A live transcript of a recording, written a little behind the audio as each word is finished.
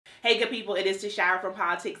Hey good people, it is Tashira from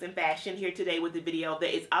Politics and Fashion here today with a video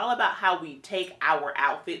that is all about how we take our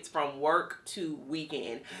outfits from work to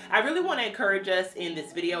weekend. I really want to encourage us in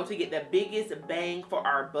this video to get the biggest bang for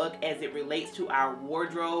our buck as it relates to our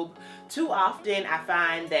wardrobe. Too often I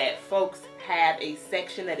find that folks have a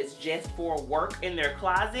section that is just for work in their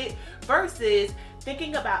closet versus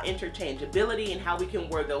thinking about interchangeability and how we can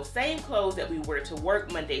wear those same clothes that we wear to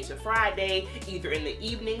work Monday to Friday, either in the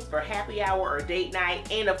evenings for happy hour or date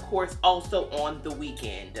night, and of course also on the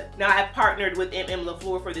weekend. Now I've partnered with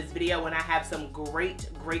LaFleur for this video and I have some great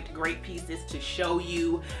pieces to show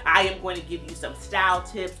you. I am going to give you some style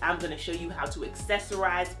tips. I'm going to show you how to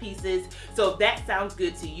accessorize pieces. So if that sounds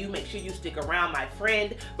good to you, make sure you stick around, my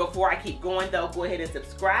friend. Before I keep going though, go ahead and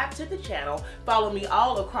subscribe to the channel. Follow me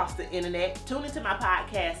all across the internet. Tune into my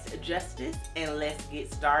podcast Justice, and let's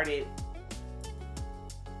get started.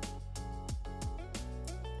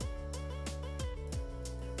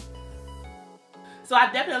 So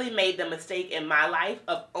I've definitely made the mistake in my life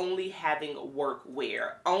of only having work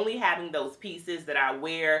wear, only having those pieces that I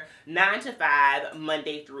wear 9 to 5,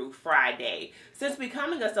 Monday through Friday. Since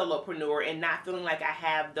becoming a solopreneur and not feeling like I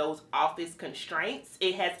have those office constraints,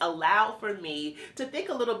 it has allowed for me to think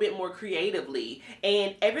a little bit more creatively.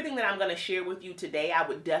 And everything that I'm going to share with you today, I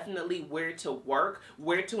would definitely wear to work,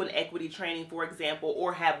 wear to an equity training, for example,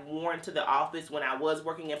 or have worn to the office when I was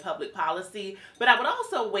working in public policy, but I would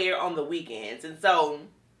also wear on the weekends. And so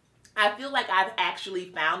I feel like I've actually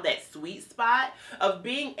found that sweet spot of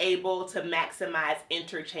being able to maximize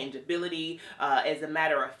interchangeability. As a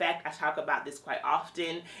matter of fact, I talk about this quite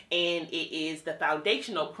often, and it is the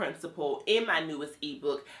foundational principle in my newest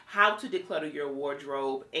ebook, How to Declutter Your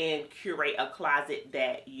Wardrobe and Curate a Closet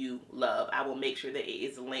That You Love. I will make sure that it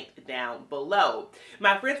is linked down below.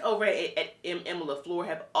 My friends over at LaFleur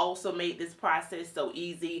have also made this process so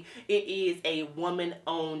easy. It is a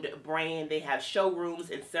woman-owned brand. They have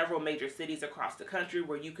showrooms in several major cities across the country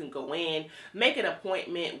where you can go in, make an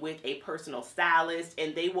appointment with a personal stylist,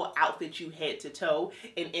 and they will outfit you head to toe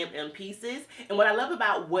in pieces. And what I love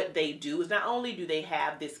about what they do is not only do they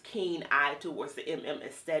have this keen eye towards the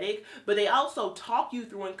aesthetic, but they also talk you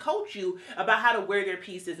through and coach you about how to wear their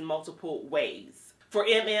pieces multiple ways. For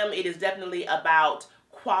it is definitely about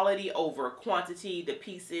quality over quantity. The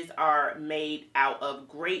pieces are made out of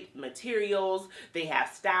great materials. They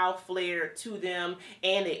have style flair to them,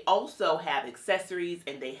 and they also have accessories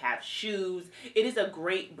and they have shoes. It is a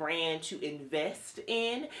great brand to invest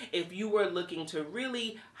in if you were looking to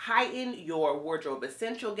really heighten your wardrobe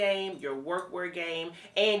essential game, your workwear game,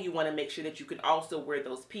 and you want to make sure that you can also wear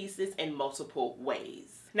those pieces in multiple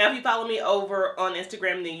ways. Now, if you follow me over on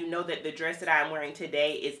Instagram, then you know that the dress that I'm wearing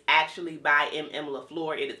today is actually by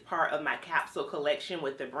LaFleur. It is part of my capsule collection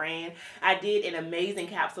with the brand. I did an amazing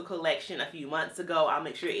capsule collection a few months ago. I'll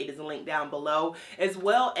make sure it is linked down below, as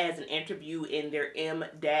well as an interview in their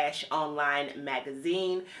M-Online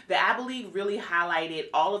magazine that I believe really highlighted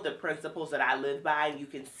all of the principles that I live by. And you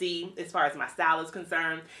can see as far as my style is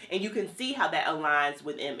concerned, and you can see how that aligns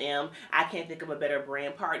with I can't think of a better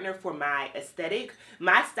brand partner for my aesthetic.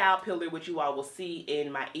 My style pillar, which you all will see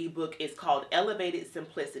in my ebook, is called Elevated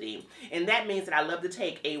Simplicity. And that means that I love to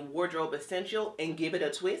take a wardrobe essential and give it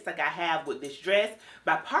a twist like I have with this dress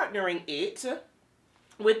by partnering it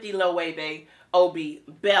with the Loewe OB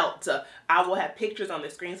belt. I will have pictures on the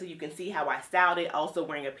screen so you can see how I styled it, also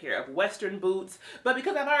wearing a pair of Western boots. But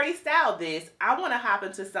because I've already styled this, I want to hop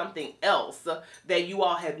into something else that you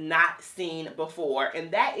all have not seen before,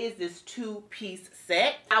 and that is this two-piece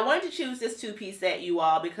set. I wanted to choose this two-piece set, you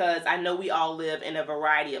all, because I know we all live in a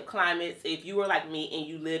variety of climates. If you are like me and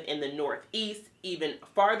you live in the Northeast, even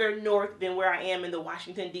farther north than where I am in the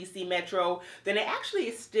Washington, D.C. metro, then it actually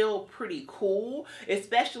is still pretty cool,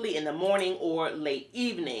 especially in the morning or late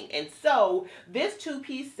evening. And so this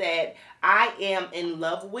two-piece set I am in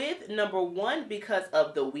love with, number one, because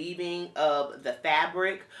of the weaving of the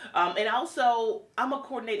fabric, and also I'm a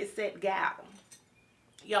coordinated set gal.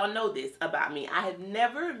 Y'all know this about me. I have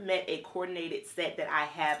never met a coordinated set that I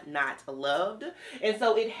have not loved. And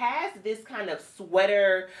so it has this kind of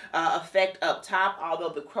sweater effect up top, although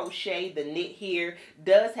the crochet, the knit here,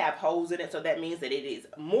 does have holes in it. So that means that it is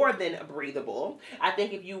more than breathable. I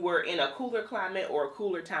think if you were in a cooler climate or a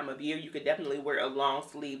cooler time of year, you could definitely wear a long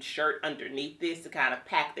sleeved shirt underneath this to kind of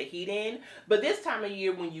pack the heat in. But this time of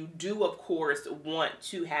year, when you do, of course, want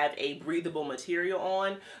to have a breathable material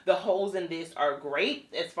on, the holes in this are great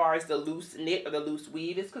as far as the loose knit or the loose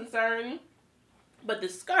weave is concerned. But the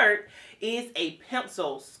skirt is a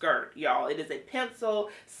pencil skirt, y'all. It is a pencil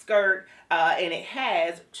skirt, and it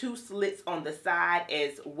has 2 slits on the side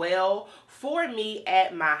as well. For me,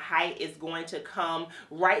 at my height, it's going to come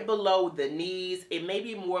right below the knees. It may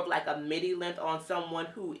be more of like a midi length on someone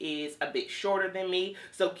who is a bit shorter than me,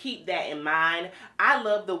 so keep that in mind. I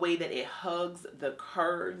love the way that it hugs the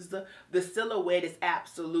curves. The silhouette is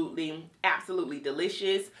absolutely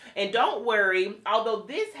delicious. And don't worry, although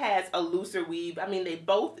this has a looser weave, I mean, they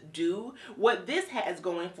both do. What this has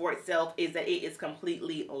going for itself is that it is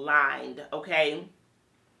completely lined, okay?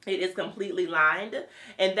 It is completely lined,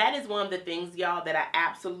 and that is one of the things, y'all, that I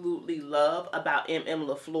absolutely love about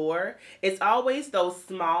LaFleur. It's always those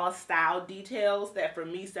small style details that for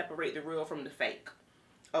me separate the real from the fake.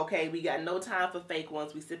 Okay, we got no time for fake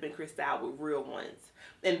ones. We sipping Cristal with real ones,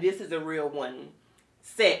 and this is a real one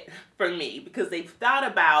set for me because they've thought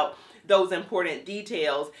about those important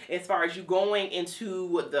details as far as you going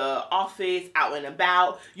into the office, out and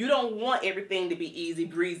about. You don't want everything to be easy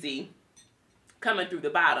breezy coming through the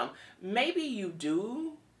bottom. Maybe you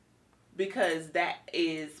do, because that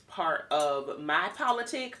is part of my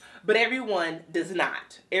politic, but everyone does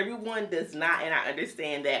not. Everyone does not, and I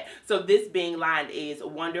understand that. So this being lined is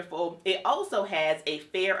wonderful. It also has a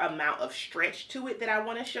fair amount of stretch to it that I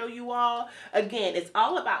want to show you all. Again, it's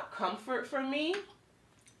all about comfort for me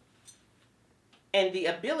and the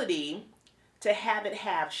ability to have it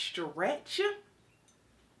have stretch,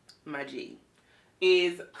 my G,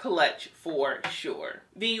 is clutch for sure.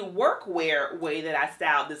 The workwear way that I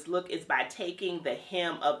styled this look is by taking the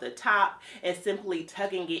hem of the top and simply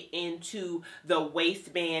tucking it into the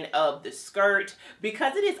waistband of the skirt.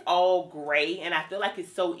 Because it is all gray, and I feel like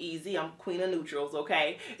it's so easy, I'm queen of neutrals,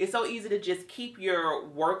 okay? It's so easy to just keep your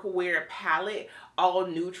workwear palette all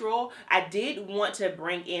neutral. I did want to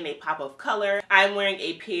bring in a pop of color. I'm wearing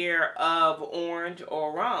a pair of orange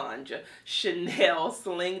Chanel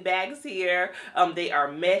sling bags here. They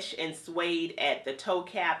are mesh and suede at the toe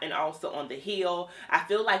cap and also on the heel. I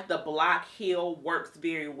feel like the block heel works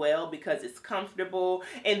very well because it's comfortable.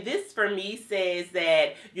 And this for me says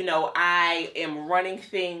that, you know, I am running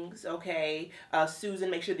things, okay?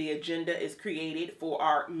 Susan, make sure the agenda is created for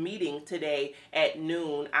our meeting today at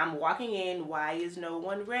noon. I'm walking in, why is no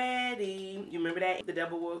one ready? You remember that? The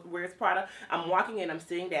Devil Wears Prada. I'm walking in, I'm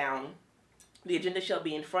sitting down. The agenda shall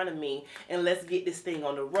be in front of me, and let's get this thing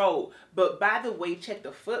on the road. But by the way, check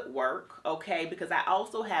the footwork, okay? Because I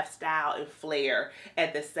also have style and flair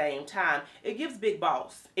at the same time. It gives big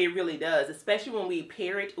boss. It really does, especially when we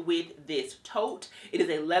pair it with this tote. It is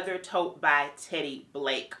a leather tote by Teddy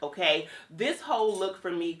Blake, okay? This whole look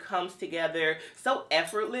for me comes together so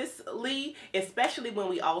effortlessly, especially when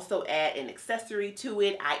we also add an accessory to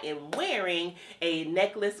it. I am wearing a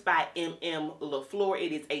necklace by LaFleur.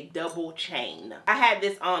 It is a double chain. I had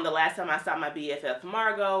this on the last time I saw my BFF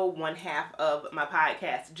Margot, one half of my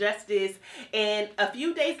podcast Justice, and a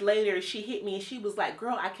few days later she hit me and she was like,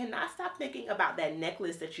 girl, I cannot stop thinking about that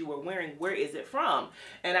necklace that you were wearing. Where is it from?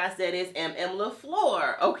 And I said, it's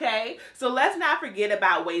LaFleur, okay? So let's not forget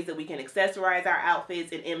about ways that we can accessorize our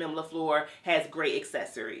outfits, and LaFleur has great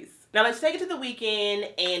accessories. Now let's take it to the weekend,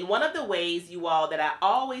 and one of the ways, you all, that I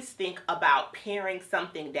always think about paring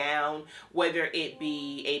something down, whether it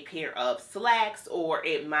be a pair of slacks or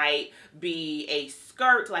it might be a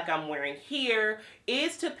skirt like I'm wearing here,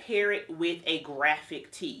 is to pair it with a graphic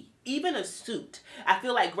tee. Even a suit. I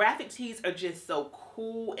feel like graphic tees are just so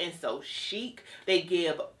cool and so chic. They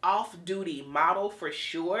give off-duty model for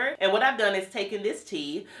sure. And what I've done is taken this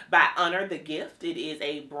tee by Honor the Gift. It is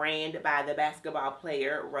a brand by the basketball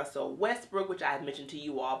player Russell Westbrook, which I've mentioned to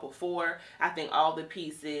you all before. I think all the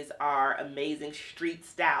pieces are amazing street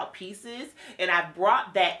style pieces. And I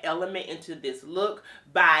brought that element into this look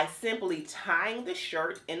by simply tying the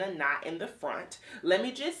shirt in a knot in the front. Let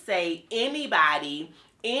me just say, anybody,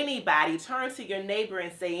 turn to your neighbor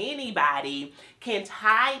and say anybody can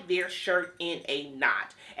tie their shirt in a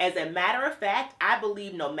knot. As a matter of fact, I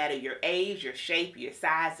believe no matter your age, your shape, your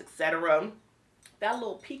size, etc., that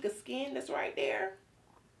little peak of skin that's right there,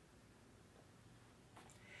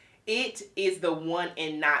 it is the one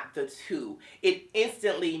and not the two. It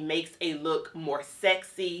instantly makes a look more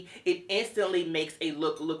sexy. It instantly makes a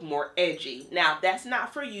look more edgy. Now, if that's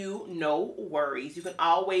not for you, no worries. You can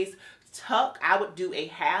always tuck, I would do a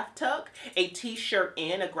half tuck, a t-shirt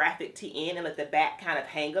in, a graphic tee in, and let the back kind of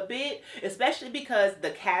hang a bit, especially because the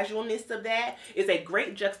casualness of that is a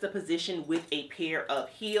great juxtaposition with a pair of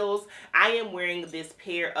heels. I am wearing this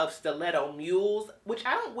pair of stiletto mules, which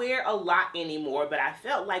I don't wear a lot anymore, but I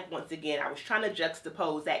felt like, once again, I was trying to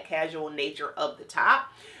juxtapose that casual nature of the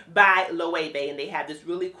top by Loewe, and they have this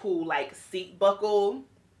really cool like seat buckle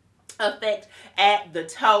effect at the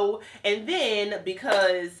toe. And then,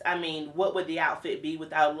 because I mean, what would the outfit be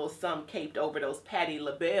without a little something caped over those Patti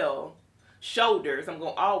LaBelle shoulders? I'm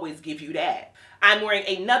gonna always give you that. I'm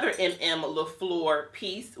wearing another LaFleur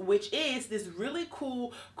piece, which is this really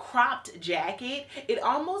cool cropped jacket. It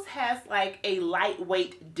almost has like a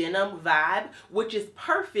lightweight denim vibe, which is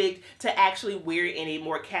perfect to actually wear in a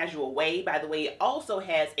more casual way. By the way, it also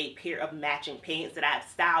has a pair of matching pants that I've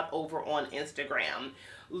styled over on Instagram.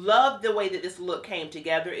 Love the way that this look came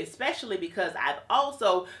together, especially because I've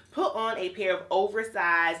also put on a pair of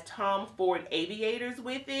oversized Tom Ford aviators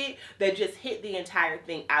with it that just hit the entire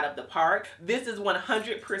thing out of the park. This is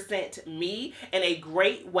 100% me and a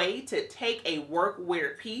great way to take a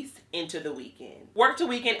workwear piece into the weekend. Work to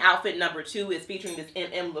weekend outfit number 2 is featuring this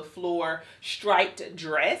LaFleur striped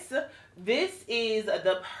dress. This is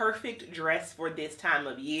the perfect dress for this time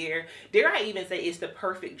of year. Dare I even say it's the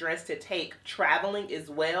perfect dress to take traveling as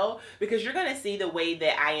well, because you're going to see the way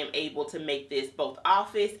that I am able to make this both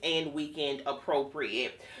office and weekend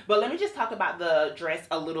appropriate. But let me just talk about the dress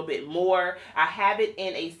a little bit more. I have it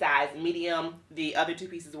in a size medium. The other 2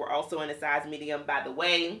 pieces were also in a size medium, by the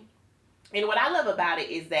way. And what I love about it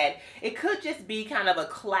is that it could just be kind of a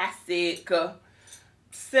classic,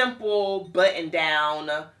 simple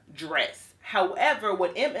button-down dress. However,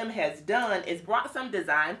 what has done is brought some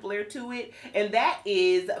design flair to it, and that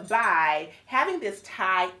is by having this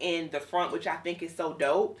tie in the front, which I think is so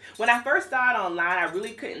dope. When I first saw it online, I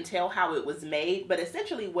really couldn't tell how it was made, but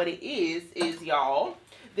essentially what it is y'all,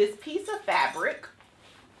 this piece of fabric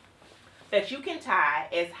that you can tie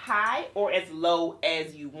as high or as low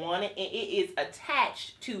as you want it, and it is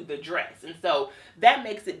attached to the dress. And so that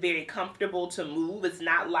makes it very comfortable to move. It's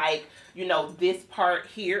not like, you know, this part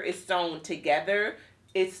here is sewn together.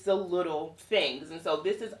 It's the little things. And so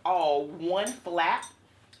this is all one flap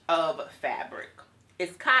of fabric.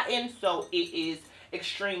 It's cotton, so it is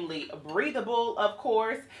extremely breathable, of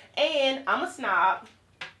course. And I'm a snob,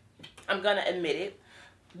 I'm gonna admit it.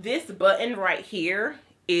 This button right here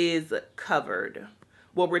is covered.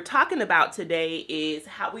 What we're talking about today is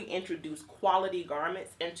how we introduce quality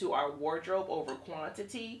garments into our wardrobe over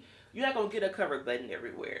quantity. You're not gonna get a covered button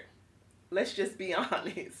everywhere. Let's just be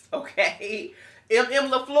honest, okay?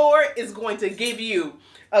 LaFleur is going to give you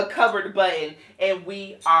a covered button, and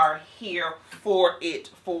we are here for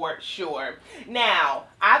it for sure. Now,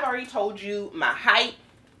 I've already told you my height.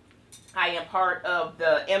 I am part of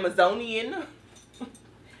the Amazonian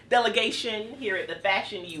delegation here at the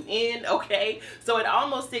Fashion UN, okay? So at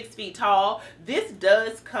almost 6 feet tall, this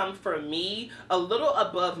does come for me a little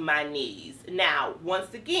above my knees. Now,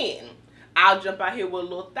 once again, I'll jump out here with a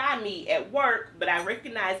little thigh meat at work, but I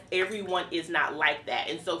recognize everyone is not like that.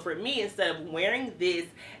 And so for me, instead of wearing this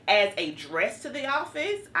as a dress to the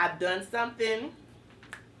office, I've done something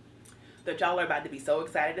that y'all are about to be so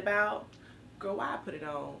excited about. Girl, why I put it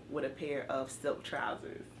on with a pair of silk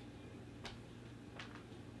trousers?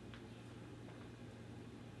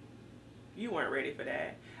 You weren't ready for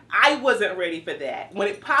that. I wasn't ready for that. When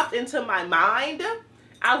it popped into my mind,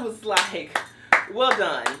 I was like, well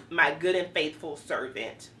done, my good and faithful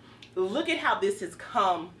servant. Look at how this has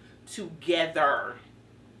come together.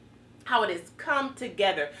 How it has come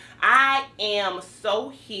together. I am so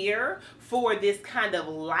here for this kind of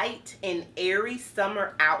light and airy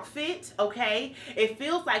summer outfit, okay? It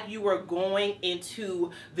feels like you are going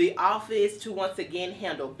into the office to once again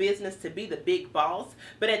handle business, to be the big boss,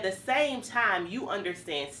 but at the same time, you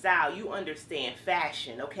understand style, you understand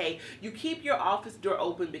fashion, okay? You keep your office door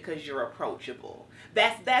open because you're approachable.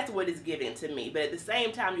 That's what it's giving to me, but at the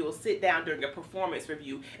same time, you will sit down during a performance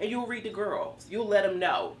review and you'll read the girls. You'll let them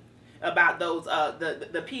know about those,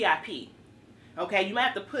 the PIP. Okay, you might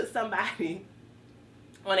have to put somebody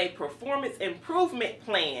on a performance improvement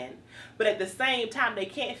plan, but at the same time, they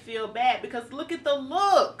can't feel bad because look at the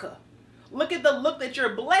look. Look at the look that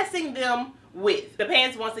you're blessing them with. The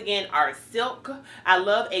pants, once again, are silk. I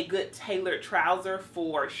love a good tailored trouser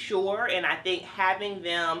for sure, and I think having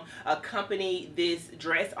them accompany this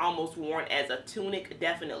dress almost worn as a tunic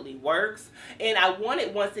definitely works. And I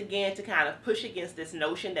wanted, once again, to kind of push against this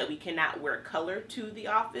notion that we cannot wear color to the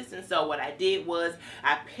office, and so what I did was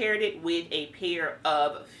I paired it with a pair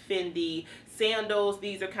of Fendi sandals.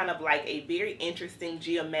 These are kind of like a very interesting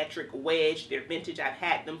geometric wedge. They're vintage. I've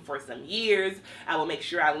had them for some years. I will make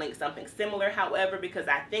sure I link something similar, however, because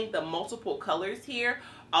I think the multiple colors here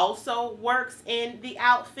also works in the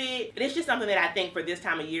outfit. And it's just something that I think for this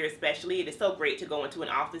time of year especially, it is so great to go into an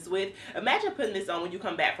office with. Imagine putting this on when you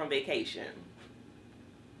come back from vacation.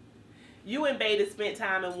 You and Beta spent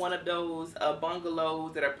time in one of those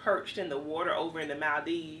bungalows that are perched in the water over in the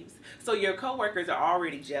Maldives. So your coworkers are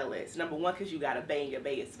already jealous. Number one, because you got a bay and your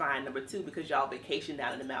bay is fine. Number two, because y'all vacation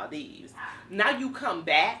down in the Maldives. Now you come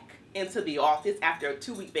back into the office after a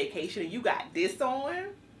 2-week vacation and you got this on.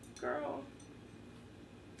 Girl.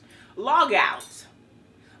 Log out.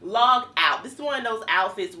 Log out. This is one of those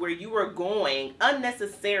outfits where you are going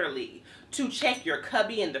unnecessarily to check your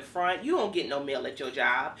cubby in the front. You don't get no mail at your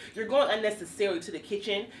job. You're going unnecessarily to the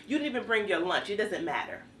kitchen. You didn't even bring your lunch. It doesn't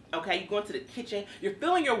matter. Okay, you're going to the kitchen. You're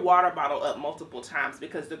filling your water bottle up multiple times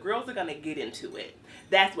because the girls are going to get into it.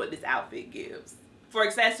 That's what this outfit gives. For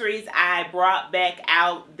accessories, I brought back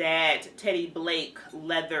out that Teddy Blake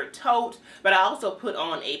leather tote, but I also put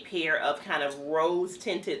on a pair of kind of rose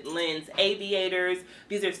tinted lens aviators.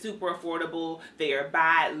 These are super affordable. They are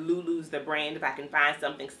by Lulu's the brand. If I can find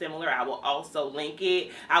something similar, I will also link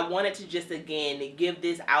it. I wanted to just, again, give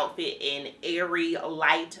this outfit an airy,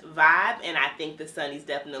 light vibe, and I think the Sunnies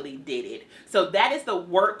definitely did it. So that is the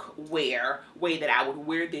work wear way that I would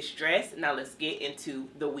wear this dress. Now let's get into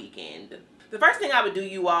the weekend. The first thing I would do,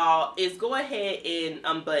 you all, is go ahead and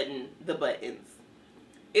unbutton the buttons.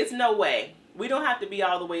 It's no way. We don't have to be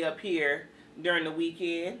all the way up here during the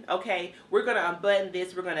weekend, okay? We're going to unbutton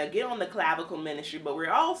this. We're going to get on the clavicle ministry, but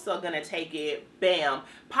we're also going to take it, bam,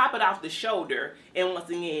 pop it off the shoulder, and once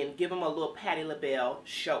again, give them a little Patti LaBelle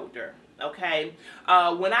shoulder, okay?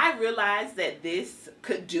 When I realized that this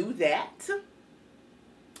could do that,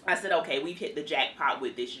 I said, okay, we've hit the jackpot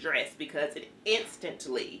with this dress because it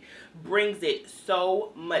instantly brings it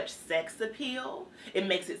so much sex appeal. It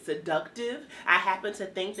makes it seductive. I happen to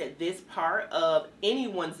think that this part of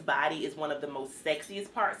anyone's body is one of the most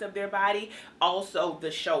sexiest parts of their body. Also, the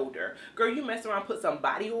shoulder. Girl, you mess around, put some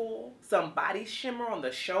body oil, some body shimmer on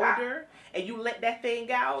the shoulder, and you let that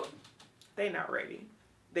thing out. They're not ready.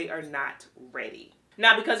 They are not ready.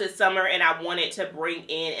 Now, because it's summer and I wanted to bring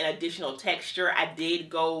in an additional texture, I did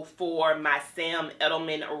go for my Sam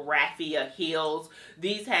Edelman Raffia heels.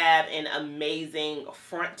 These have an amazing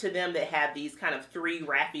front to them that have these kind of 3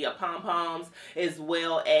 raffia pom-poms, as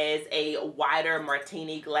well as a wider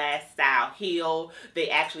martini glass style heel. They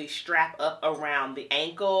actually strap up around the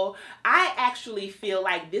ankle. I actually feel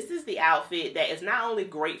like this is the outfit that is not only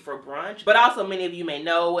great for brunch, but also many of you may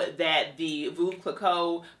know that the Veuve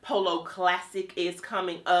Clicquot Polo Classic is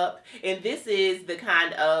coming up, and this is the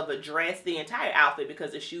kind of a dress, the entire outfit,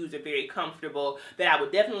 because the shoes are very comfortable, that I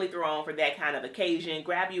would definitely throw on for that kind of occasion.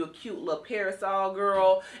 Grab you a cute little parasol,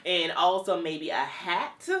 girl, and also maybe a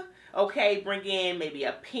hat. Okay, bring in maybe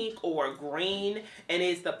a pink or a green, and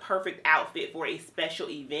it's the perfect outfit for a special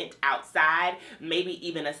event outside, maybe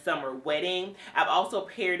even a summer wedding. I've also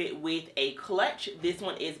paired it with a clutch. This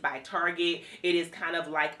one is by Target. It is kind of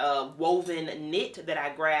like a woven knit that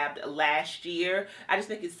I grabbed last year. I just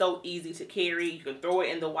think it's so easy to carry. You can throw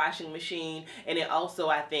it in the washing machine, and it also,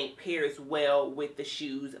 I think, pairs well with the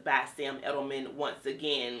shoes by Sam Edelman once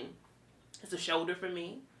again. It's a shoulder for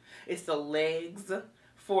me. It's the legs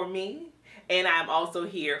for me, and I'm also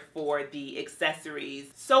here for the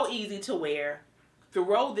accessories. So easy to wear.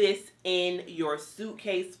 Throw this in your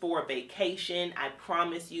suitcase for vacation. I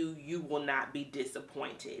promise you, you will not be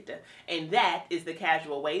disappointed. And that is the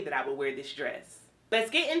casual way that I will wear this dress. Let's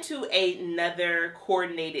get into another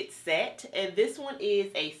coordinated set, and this one is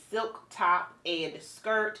a silk top and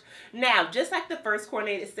skirt. Now, just like the first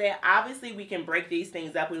coordinated set, obviously we can break these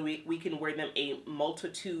things up and we can wear them a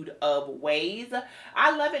multitude of ways.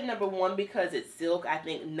 I love it, number one, because it's silk. I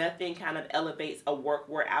think nothing kind of elevates a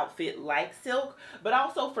workwear outfit like silk, but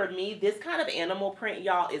also for me, this kind of animal print,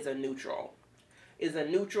 y'all, is a neutral. Is a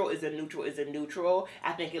neutral, is a neutral, is a neutral.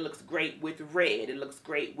 I think it looks great with red. It looks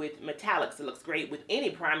great with metallics. It looks great with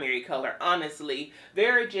any primary color, honestly.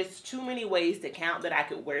 There are just too many ways to count that I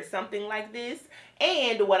could wear something like this.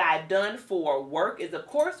 And what I've done for work is, of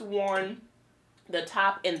course, worn the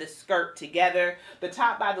top and the skirt together. The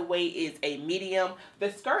top, by the way, is a medium.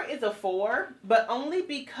 The skirt is a 4, but only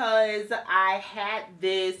because I had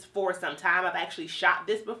this for some time. I've actually shot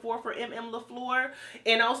this before for LaFleur,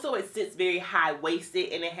 and also it sits very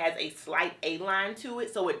high-waisted, and it has a slight A-line to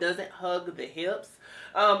it, so it doesn't hug the hips.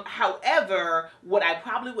 However, what I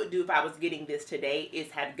probably would do if I was getting this today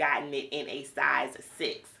is have gotten it in a size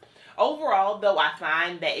 6. Overall, though, I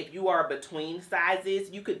find that if you are between sizes,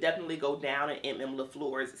 you could definitely go down in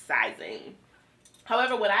LaFleur's sizing.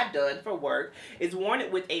 However, what I've done for work is worn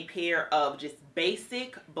it with a pair of just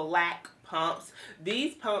basic black pumps.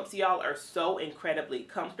 These pumps, y'all, are so incredibly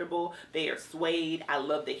comfortable. They are suede. I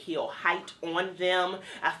love the heel height on them.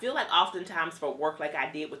 I feel like oftentimes for work, like I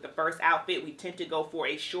did with the first outfit, we tend to go for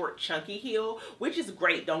a short, chunky heel, which is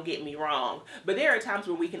great, don't get me wrong. But there are times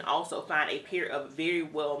where we can also find a pair of very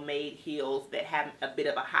well-made heels that have a bit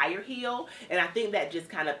of a higher heel, and I think that just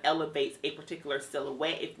kind of elevates a particular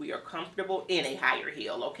silhouette if we are comfortable in a higher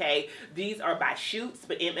heel, okay? These are by Schutz,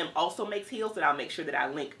 but also makes heels that I'll make sure that I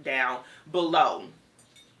link down below.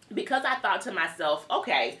 Because I thought to myself,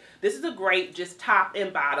 okay, this is a great just top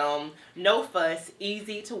and bottom, no fuss,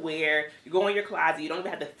 easy to wear. You go in your closet, you don't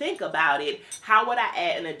even have to think about it. How would I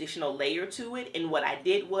add an additional layer to it? And what I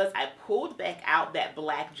did was I pulled back out that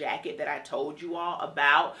black jacket that I told you all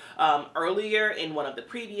about earlier in one of the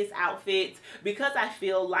previous outfits, because I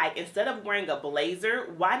feel like instead of wearing a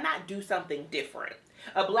blazer, why not do something different?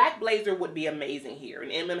 A black blazer would be amazing here,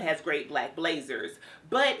 and has great black blazers.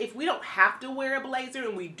 But if we don't have to wear a blazer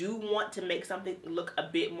and we do want to make something look a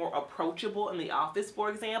bit more approachable in the office, for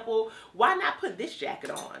example, why not put this jacket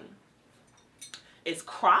on? It's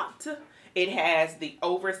cropped. It has the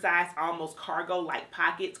oversized, almost cargo-like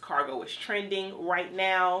pockets. Cargo is trending right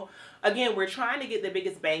now. Again, we're trying to get the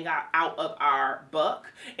biggest bang out of our buck.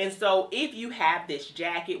 And so if you have this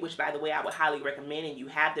jacket, which by the way, I would highly recommend, and you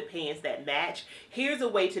have the pants that match, here's a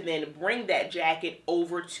way to then bring that jacket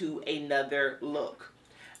over to another look.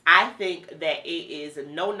 I think that it is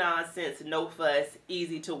no nonsense, no fuss,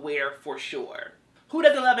 easy to wear for sure. Who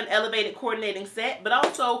doesn't love an elevated coordinating set? But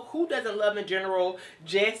also, who doesn't love in general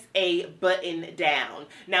just a button down?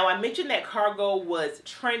 Now, I mentioned that cargo was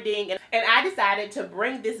trending, and I decided to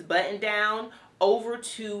bring this button down over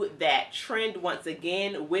to that trend once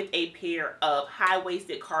again with a pair of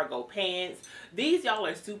high-waisted cargo pants. These, y'all,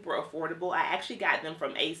 are super affordable. I actually got them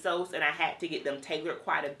from ASOS, and I had to get them tailored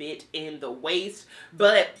quite a bit in the waist,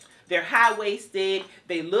 but they're high-waisted.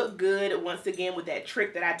 They look good, once again, with that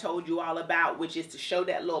trick that I told you all about, which is to show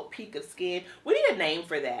that little peak of skin. We need a name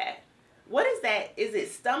for that. What is that? Is it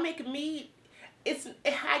stomach meat? I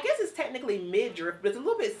guess it's technically midriff, but it's a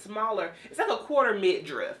little bit smaller. It's like a quarter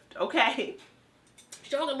midriff, okay?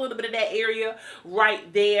 Showing a little bit of that area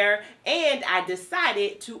right there. And I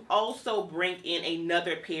decided to also bring in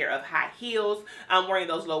another pair of high heels. I'm wearing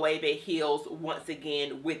those Loewe heels once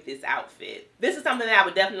again with this outfit. This is something that I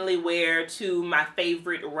would definitely wear to my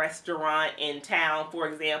favorite restaurant in town. For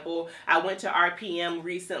example, I went to RPM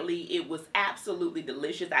recently. It was absolutely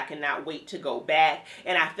delicious. I cannot wait to go back.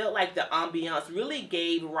 And I felt like the ambiance really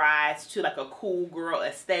gave rise to like a cool girl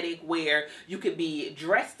aesthetic where you could be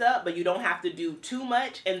dressed up, but you don't have to do too much.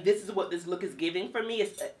 And this is what this look is giving for me,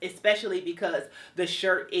 especially because the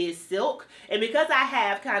shirt is silk. And because I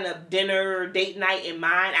have kind of dinner, date night in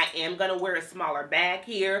mind, I am going to wear a smaller bag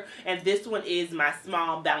here. And this one is my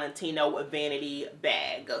small Valentino vanity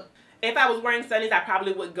bag. If I was wearing sunnies, I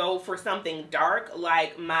probably would go for something dark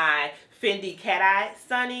like my Fendi Cat Eye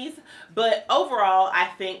sunnies. But overall, I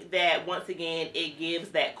think that once again, it gives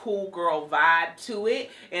that cool girl vibe to it.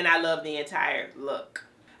 And I love the entire look.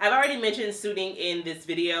 I've already mentioned suiting in this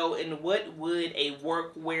video, and what would a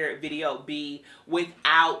workwear video be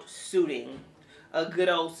without suiting? A good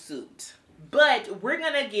old suit. But we're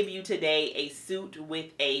going to give you today a suit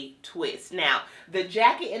with a twist. Now, the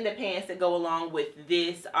jacket and the pants that go along with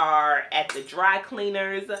this are at the dry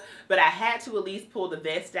cleaners, but I had to at least pull the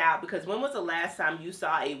vest out because when was the last time you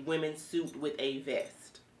saw a women's suit with a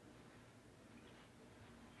vest?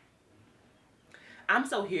 I'm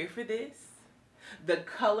so here for this. The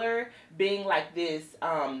color being like this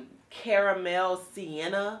caramel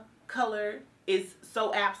sienna color is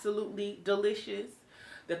so absolutely delicious.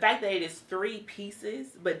 The fact that it is 3 pieces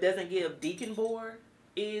but doesn't give deacon board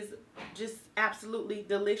is just absolutely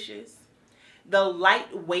delicious. The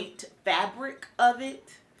lightweight fabric of it,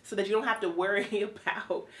 so that you don't have to worry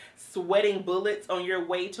about sweating bullets on your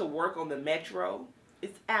way to work on the metro.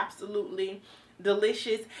 It's absolutely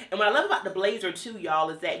delicious. And what I love about the blazer too, y'all,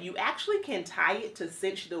 is that you actually can tie it to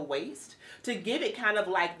cinch the waist to give it kind of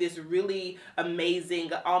like this really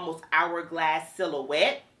amazing, almost hourglass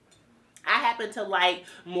silhouette. I happen to like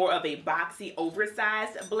more of a boxy,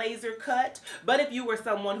 oversized blazer cut, but if you were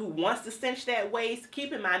someone who wants to cinch that waist,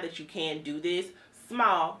 keep in mind that you can do this.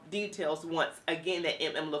 Small details once again that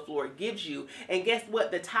LaFleur gives you. And guess what?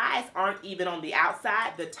 The ties aren't even on the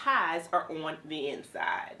outside. The ties are on the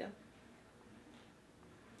inside.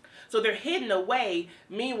 So they're hidden away.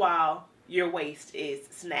 Meanwhile, your waist is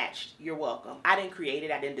snatched. You're welcome. I didn't create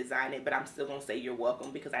it, I didn't design it, but I'm still gonna say you're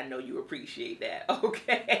welcome because I know you appreciate that,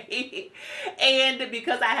 okay? And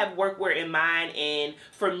because I have workwear in mind, and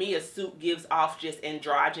for me a suit gives off just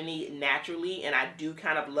androgyny naturally, and I do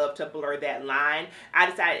kind of love to blur that line, I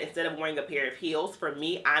decided instead of wearing a pair of heels, for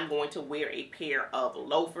me, I'm going to wear a pair of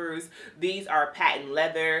loafers. These are patent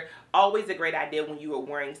leather. Always a great idea when you are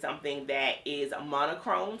wearing something that is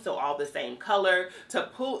monochrome, so all the same color, to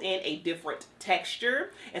pull in a different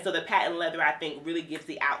texture. And so the patent leather, I think, really gives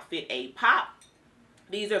the outfit a pop.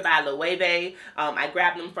 These are by Loewe. I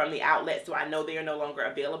grabbed them from the outlet, so I know they are no longer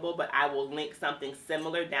available, but I will link something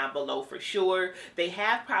similar down below for sure. They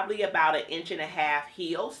have probably about 1.5 inch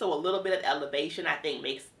heel, so a little bit of elevation I think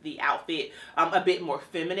makes the outfit a bit more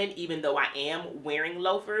feminine, even though I am wearing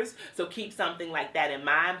loafers. So keep something like that in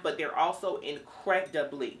mind, but they're also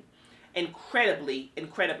incredibly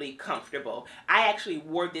comfortable. I actually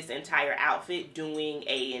wore this entire outfit doing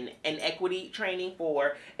an equity training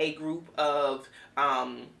for a group of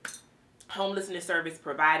homelessness service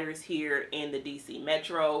providers here in the DC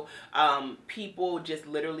Metro. People just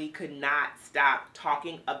literally could not stop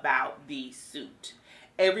talking about the suit.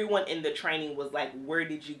 Everyone in the training was like, where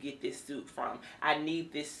did you get this suit from? I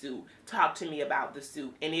need this suit. Talk to me about the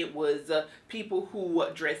suit. And it was people who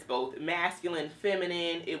dress both masculine,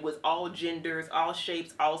 feminine. It was all genders, all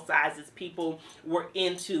shapes, all sizes. People were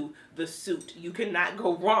into the suit. You cannot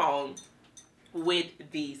go wrong with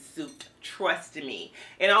the suit, trust me.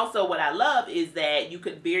 And also what I love is that you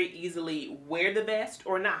could very easily wear the vest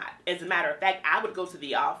or not. As a matter of fact, I would go to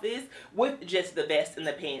the office with just the vest and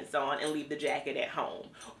the pants on and leave the jacket at home,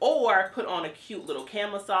 or put on a cute little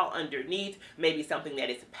camisole underneath, maybe something that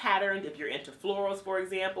is patterned if you're into florals, for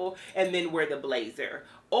example, and then wear the blazer.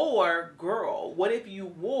 Or girl, what if you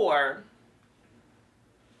wore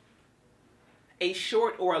a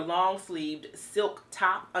short or a long sleeved silk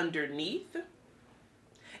top underneath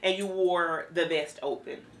and you wore the vest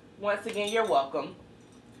open? Once again, you're welcome.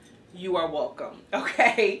 You are welcome.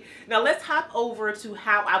 Okay, now let's hop over to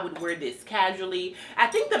how I would wear this casually. I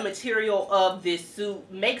think the material of this suit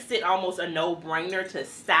makes it almost a no-brainer to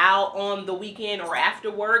style on the weekend or after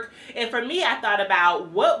work. And for me, I thought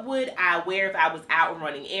about what would I wear if I was out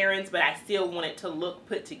running errands, but I still wanted to look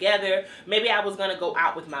put together. Maybe I was gonna go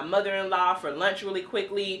out with my mother-in-law for lunch really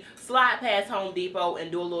quickly, slide past Home Depot and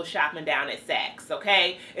do a little shopping down at Saks,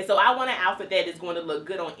 okay? And so I want an outfit that is going to look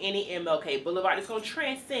good on any MLK Boulevard. It's going to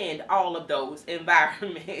transcend all of those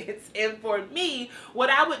environments. And for me,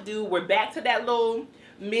 what I would do, we're back to that little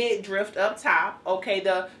mid-drift up top, okay,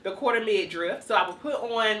 the quarter mid-drift. So I would put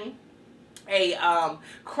on a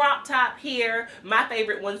crop top here. My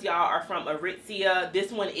favorite ones, y'all, are from Aritzia.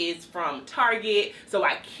 This one is from Target, so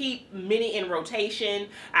I keep many in rotation.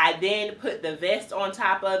 I then put the vest on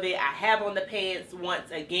top of it. I have on the pants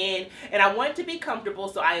once again, and I want it to be comfortable,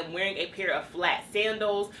 so I am wearing a pair of flat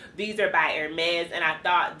sandals. These are by Hermes, and I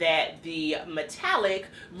thought that the metallic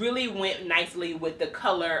really went nicely with the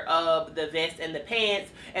color of the vest and the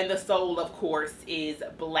pants, and the sole, of course, is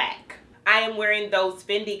black. I am wearing those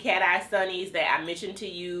Fendi Cat Eye Sunnies that I mentioned to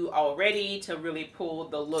you already to really pull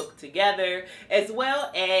the look together, as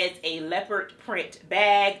well as a leopard print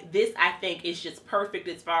bag. This, I think, is just perfect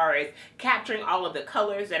as far as capturing all of the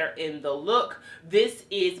colors that are in the look. This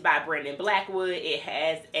is by Brandon Blackwood. It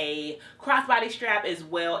has a crossbody strap as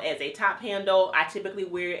well as a top handle. I typically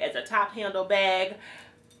wear it as a top handle bag.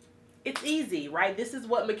 It's easy, right? This is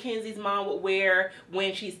what Mackenzie's mom would wear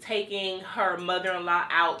when she's taking her mother-in-law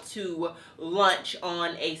out to lunch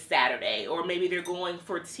on a Saturday, or maybe they're going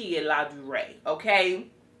for tea at La Durée, okay?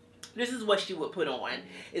 This is what she would put on.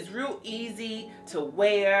 It's real easy to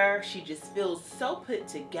wear. She just feels so put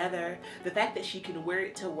together. The fact that she can wear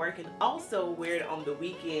it to work and also wear it on the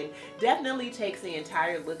weekend definitely takes the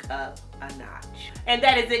entire look up a notch. And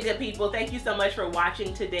that is it, good people. Thank you so much for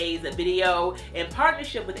watching today's video in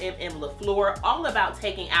partnership with LaFleur, all about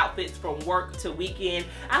taking outfits from work to weekend.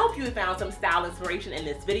 I hope you found some style inspiration in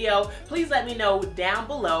this video. Please let me know down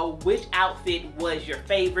below which outfit was your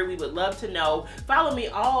favorite. We would love to know. Follow me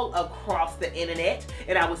all across the internet,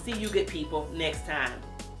 and I will see you good people next time.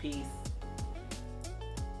 Peace.